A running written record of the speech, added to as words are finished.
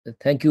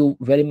Thank you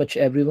very much,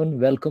 everyone.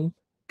 Welcome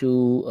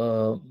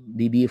to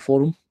BBA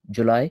Forum,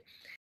 July.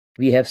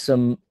 We have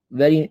some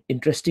very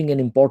interesting and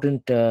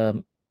important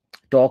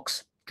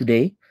talks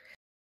today.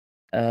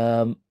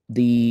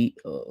 The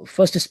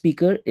first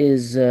speaker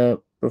is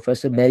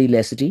Professor Mary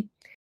Lacity.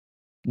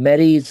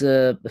 Mary is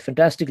a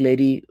fantastic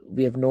lady.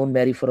 We have known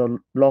Mary for a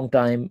long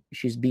time.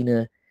 She's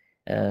been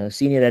a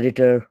senior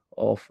editor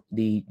of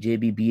the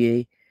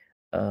JBBA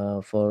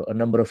for a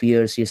number of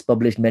years. She has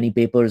published many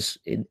papers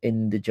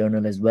in the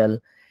journal as well.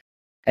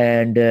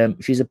 And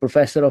she's a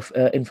professor of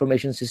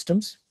information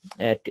systems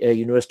at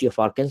University of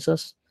Arkansas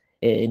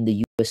in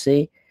the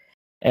USA.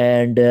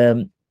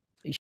 And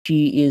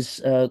she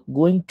is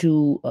going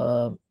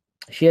to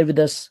share with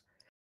us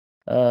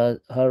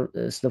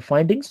the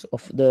findings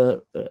of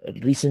the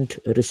recent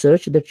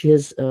research that she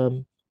is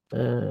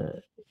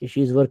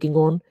working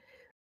on,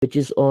 which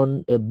is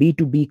on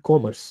B2B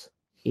commerce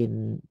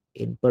in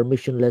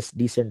permissionless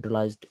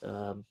decentralized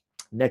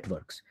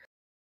networks.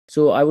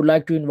 So I would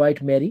like to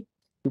invite Mary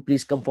to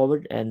please come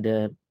forward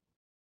and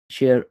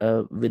share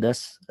with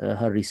us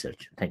her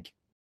research. Thank you.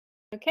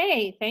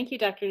 Okay, thank you,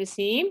 Dr.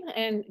 Naseem,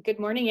 and good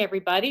morning,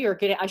 everybody, or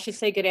I should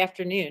say good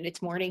afternoon.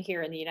 It's morning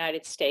here in the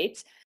United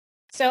States.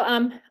 So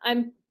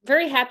I'm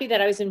very happy that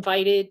I was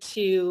invited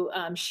to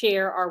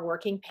share our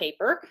working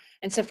paper.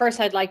 And so first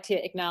I'd like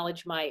to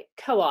acknowledge my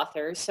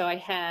co-authors. So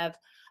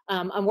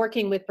I'm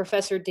working with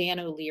Professor Dan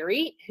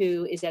O'Leary,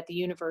 who is at the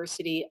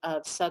University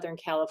of Southern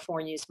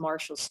California's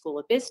Marshall School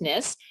of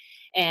Business.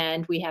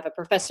 And we have a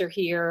professor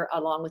here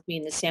along with me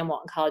in the Sam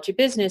Walton College of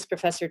Business,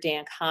 Professor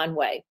Dan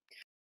Conway.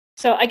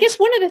 So I guess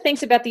one of the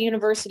things about the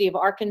University of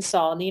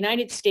Arkansas in the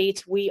United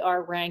States, we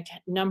are ranked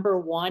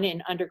 #1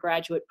 in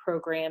undergraduate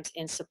programs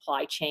in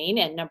supply chain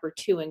and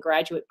 #2 in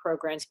graduate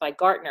programs by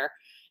Gartner.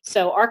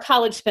 So our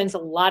college spends a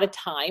lot of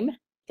time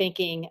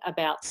thinking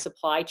about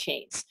supply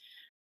chains.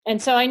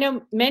 And so I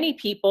know many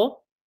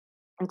people,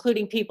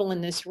 including people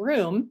in this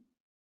room,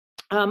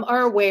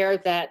 are aware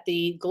that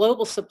the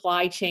global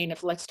supply chain,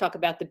 if let's talk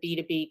about the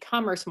B2B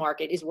commerce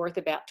market, is worth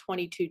about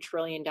 $22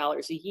 trillion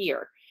a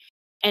year.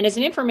 And as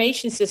an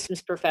information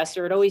systems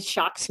professor, it always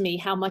shocks me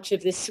how much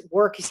of this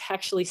work is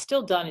actually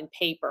still done in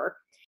paper.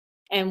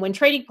 And when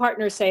trading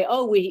partners say,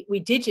 oh, we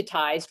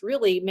digitized,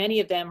 really many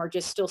of them are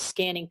just still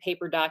scanning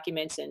paper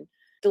documents and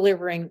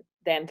delivering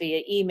them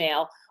via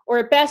email. Or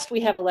at best, we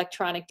have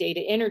electronic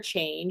data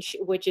interchange,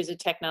 which is a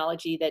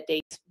technology that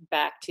dates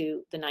back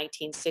to the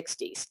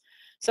 1960s.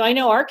 So I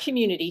know our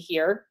community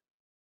here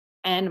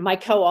and my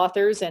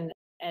co-authors and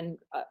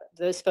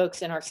those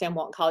folks in our Sam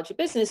Walton College of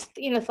Business,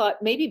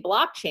 thought maybe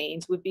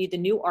blockchains would be the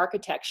new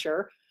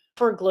architecture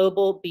for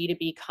global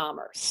B2B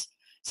commerce.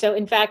 So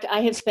in fact, I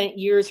have spent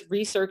years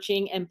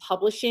researching and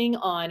publishing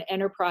on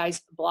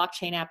enterprise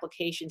blockchain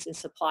applications in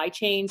supply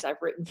chains.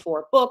 I've written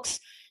 4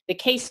 books. The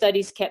case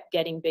studies kept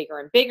getting bigger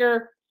and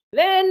bigger.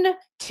 Then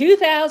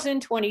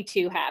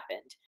 2022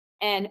 happened.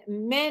 And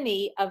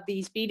many of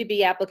these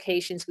B2B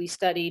applications we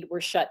studied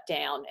were shut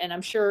down. And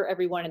I'm sure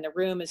everyone in the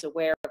room is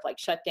aware of like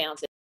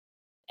shutdowns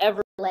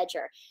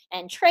Ledger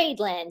and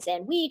TradeLens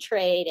and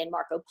WeTrade and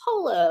Marco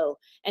Polo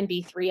and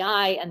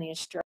B3I and the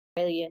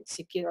Australian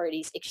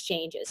Securities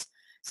Exchanges.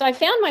 So I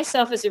found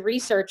myself as a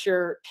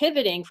researcher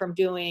pivoting from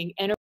doing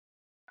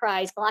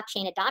enterprise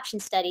blockchain adoption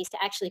studies to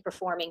actually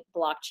performing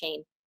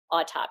blockchain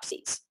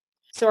autopsies.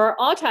 So our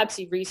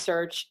autopsy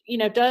research,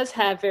 does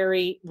have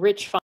very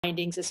rich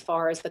findings as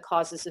far as the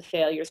causes of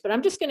failures, but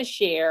I'm just going to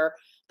share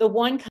the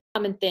one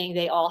common thing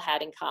they all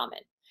had in common.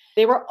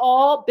 They were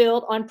all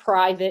built on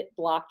private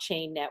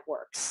blockchain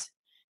networks.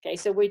 Okay,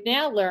 so we've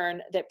now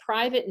learned that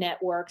private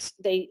networks,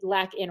 they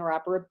lack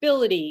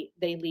interoperability,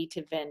 they lead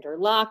to vendor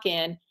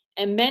lock-in,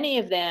 and many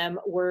of them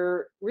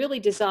were really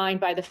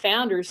designed by the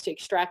founders to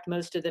extract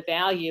most of the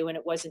value, and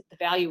the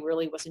value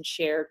really wasn't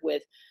shared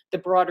with the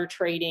broader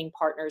trading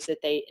partners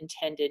that they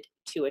intended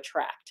to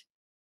attract.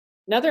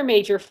 Another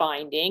major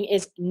finding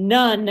is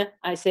none,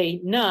 I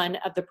say none,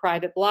 of the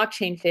private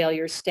blockchain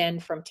failures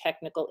stemmed from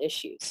technical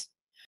issues.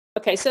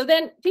 Okay, so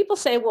then people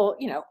say, well,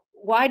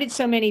 why did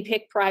so many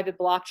pick private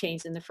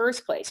blockchains in the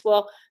first place?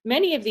 Well,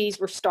 many of these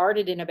were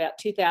started in about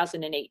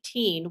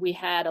 2018. We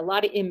had a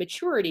lot of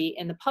immaturity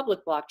in the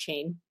public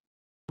blockchain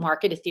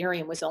market.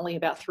 Ethereum was only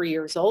about 3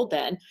 years old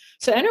then.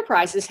 So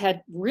enterprises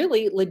had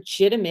really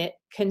legitimate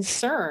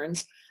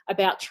concerns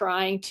about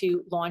trying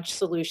to launch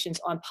solutions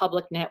on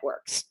public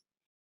networks.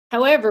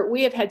 However,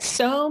 we have had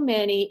so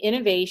many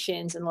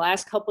innovations in the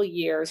last couple of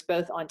years,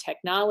 both on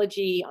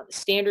technology, on the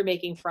standard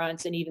making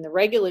fronts, and even the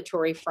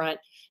regulatory front,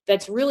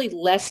 that's really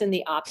lessened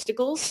the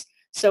obstacles.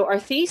 So our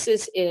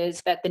thesis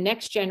is that the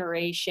next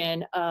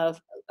generation of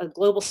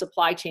global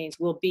supply chains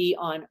will be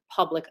on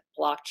public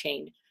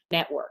blockchain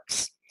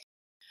networks.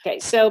 Okay,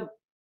 so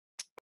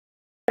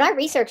what our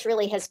research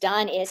really has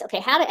done is,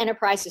 okay, how do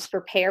enterprises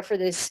prepare for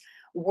this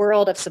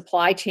world of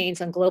supply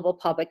chains on global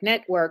public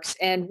networks?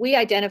 And we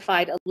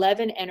identified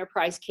 11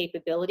 enterprise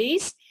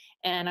capabilities.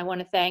 And I want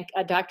to thank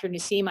Dr.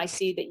 Naseem. I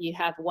see that you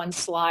have one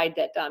slide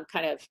that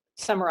kind of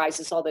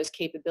summarizes all those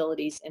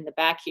capabilities in the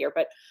back here,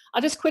 but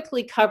I'll just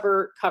quickly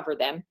cover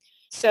them.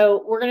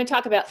 So we're going to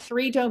talk about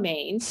 3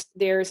 domains.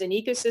 There's an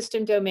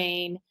ecosystem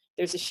domain,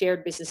 there's a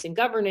shared business and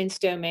governance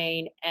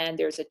domain, and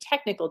there's a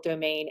technical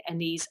domain,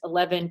 and these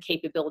 11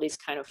 capabilities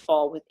kind of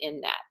fall within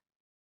that.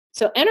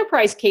 So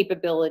enterprise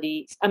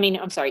capabilities,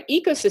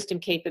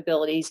 ecosystem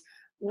capabilities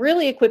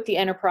really equip the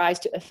enterprise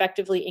to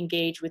effectively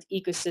engage with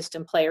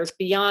ecosystem players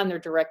beyond their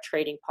direct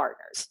trading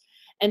partners.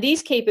 And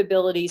these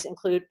capabilities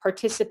include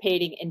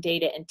participating in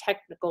data and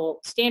technical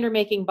standard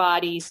making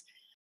bodies,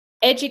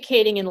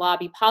 educating and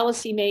lobby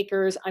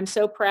policymakers. I'm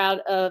so proud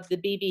of the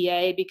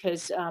BBA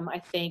because I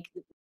think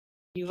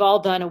you've all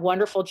done a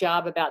wonderful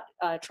job about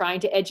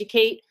trying to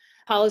educate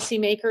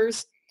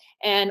policymakers,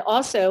 and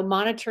also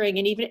monitoring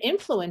and even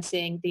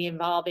influencing the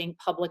evolving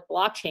public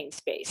blockchain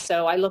space.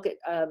 So I look at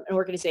an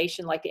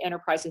organization like the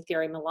Enterprise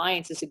Ethereum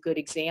Alliance as a good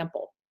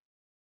example.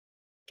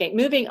 Okay,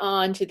 moving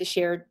on to the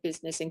shared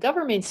business and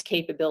governance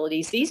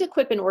capabilities, these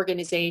equip an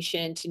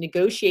organization to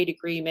negotiate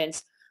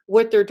agreements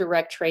with their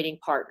direct trading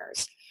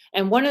partners.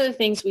 And one of the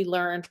things we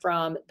learned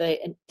from the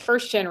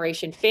first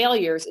generation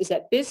failures is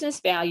that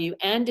business value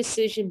and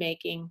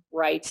decision-making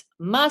rights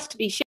must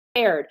be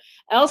shared.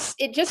 Else,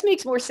 it just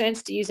makes more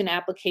sense to use an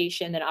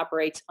application that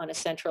operates on a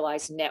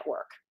centralized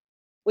network.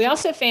 We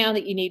also found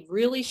that you need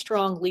really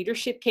strong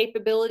leadership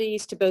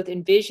capabilities to both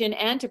envision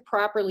and to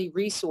properly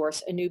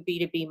resource a new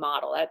B2B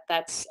model.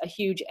 That's a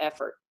huge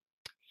effort.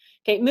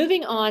 Okay,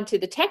 moving on to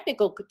the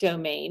technical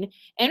domain,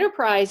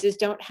 enterprises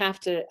don't have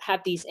to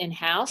have these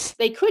in-house.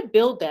 They could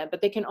build them,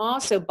 but they can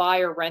also buy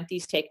or rent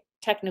these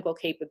technical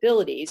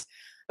capabilities.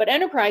 But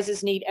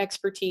enterprises need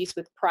expertise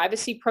with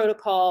privacy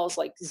protocols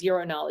like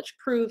zero-knowledge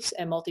proofs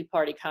and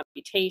multi-party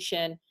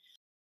computation.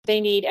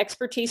 They need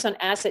expertise on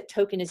asset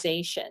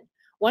tokenization.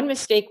 One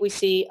mistake we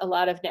see a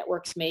lot of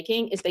networks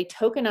making is they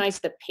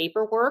tokenize the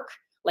paperwork,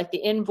 like the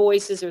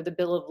invoices or the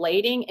bill of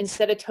lading,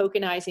 instead of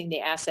tokenizing the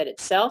asset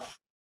itself.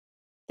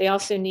 They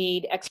also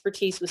need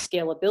expertise with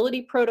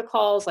scalability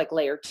protocols like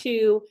layer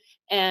 2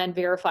 and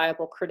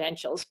verifiable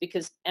credentials,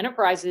 because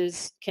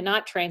enterprises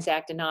cannot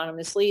transact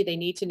anonymously. They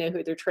need to know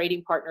who their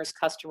trading partners,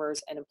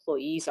 customers, and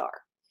employees are.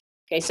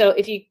 Okay, so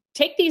if you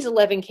take these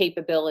 11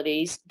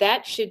 capabilities,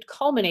 that should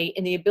culminate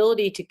in the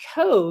ability to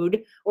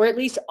code or at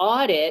least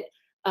audit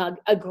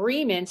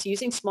agreements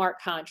using smart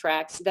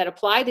contracts that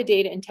apply the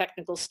data and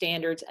technical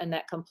standards and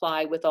that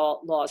comply with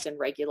all laws and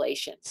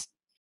regulations.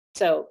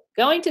 So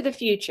going to the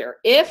future,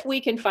 if we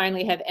can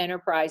finally have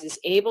enterprises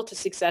able to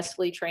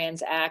successfully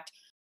transact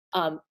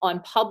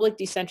on public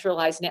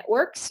decentralized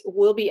networks,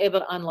 we'll be able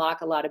to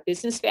unlock a lot of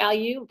business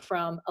value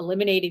from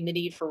eliminating the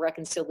need for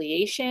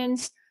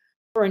reconciliations,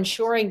 for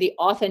ensuring the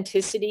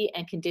authenticity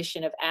and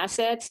condition of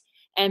assets,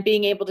 and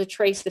being able to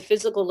trace the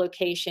physical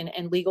location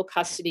and legal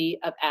custody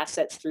of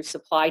assets through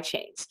supply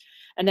chains.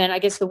 And then I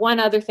guess the one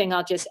other thing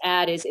I'll just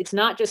add is it's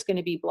not just going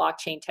to be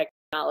blockchain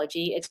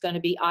technology, it's going to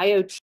be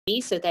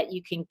IoT so that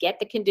you can get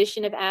the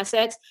condition of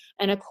assets,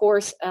 and of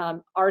course,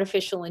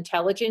 artificial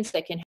intelligence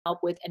that can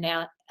help with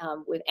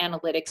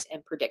analytics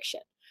and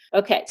prediction.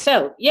 Okay,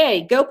 so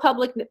yay, go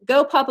public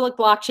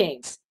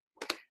blockchains.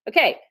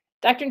 Okay,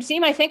 Dr.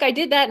 Naseem, I think I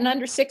did that in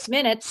under 6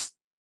 minutes.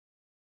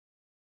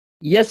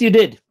 Yes, you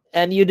did.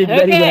 And you did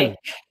very well.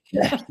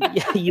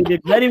 Yeah, you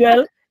did very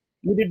well.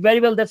 You did very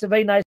well. That's a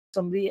very nice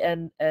summary.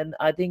 And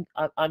I think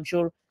I'm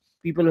sure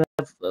people who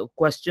have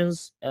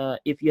questions,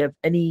 if you have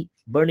any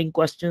burning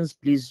questions,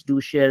 please do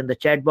share in the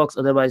chat box.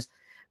 Otherwise,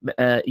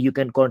 you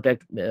can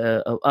contact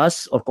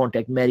us or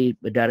contact Mary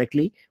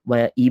directly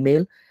via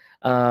email.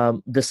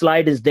 The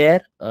slide is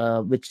there,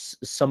 which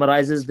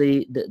summarizes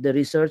the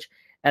research.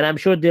 And I'm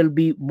sure there'll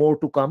be more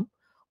to come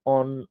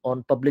on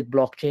public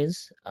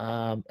blockchains.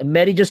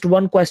 Mary, just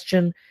one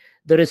question.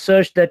 The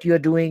research that you're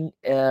doing,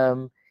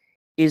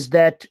 is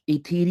that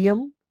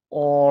Ethereum,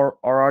 or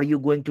are you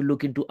going to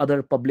look into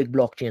other public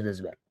blockchains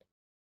as well?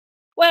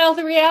 Well,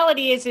 the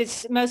reality is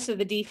it's most of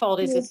the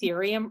default is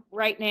Ethereum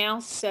right now.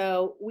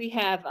 So we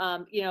have,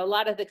 a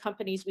lot of the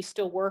companies we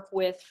still work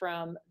with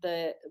from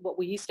what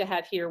we used to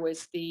have here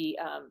was the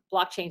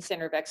Blockchain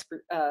Center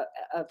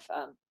of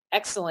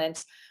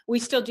Excellence. We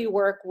still do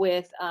work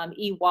with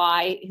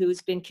EY,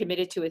 who's been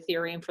committed to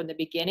Ethereum from the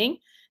beginning.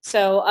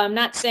 So I'm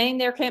not saying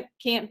there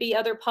can't be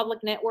other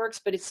public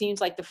networks, but it seems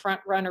like the front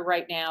runner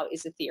right now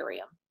is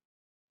Ethereum.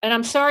 And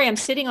I'm sorry, I'm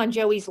sitting on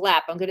Joey's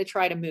lap. I'm going to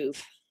try to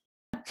move.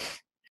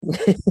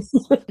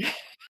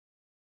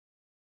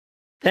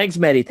 Thanks,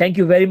 Mary. Thank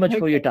you very much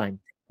for your time.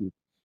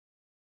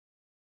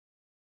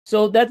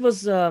 So that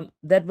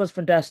was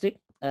fantastic.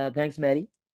 Thanks, Mary.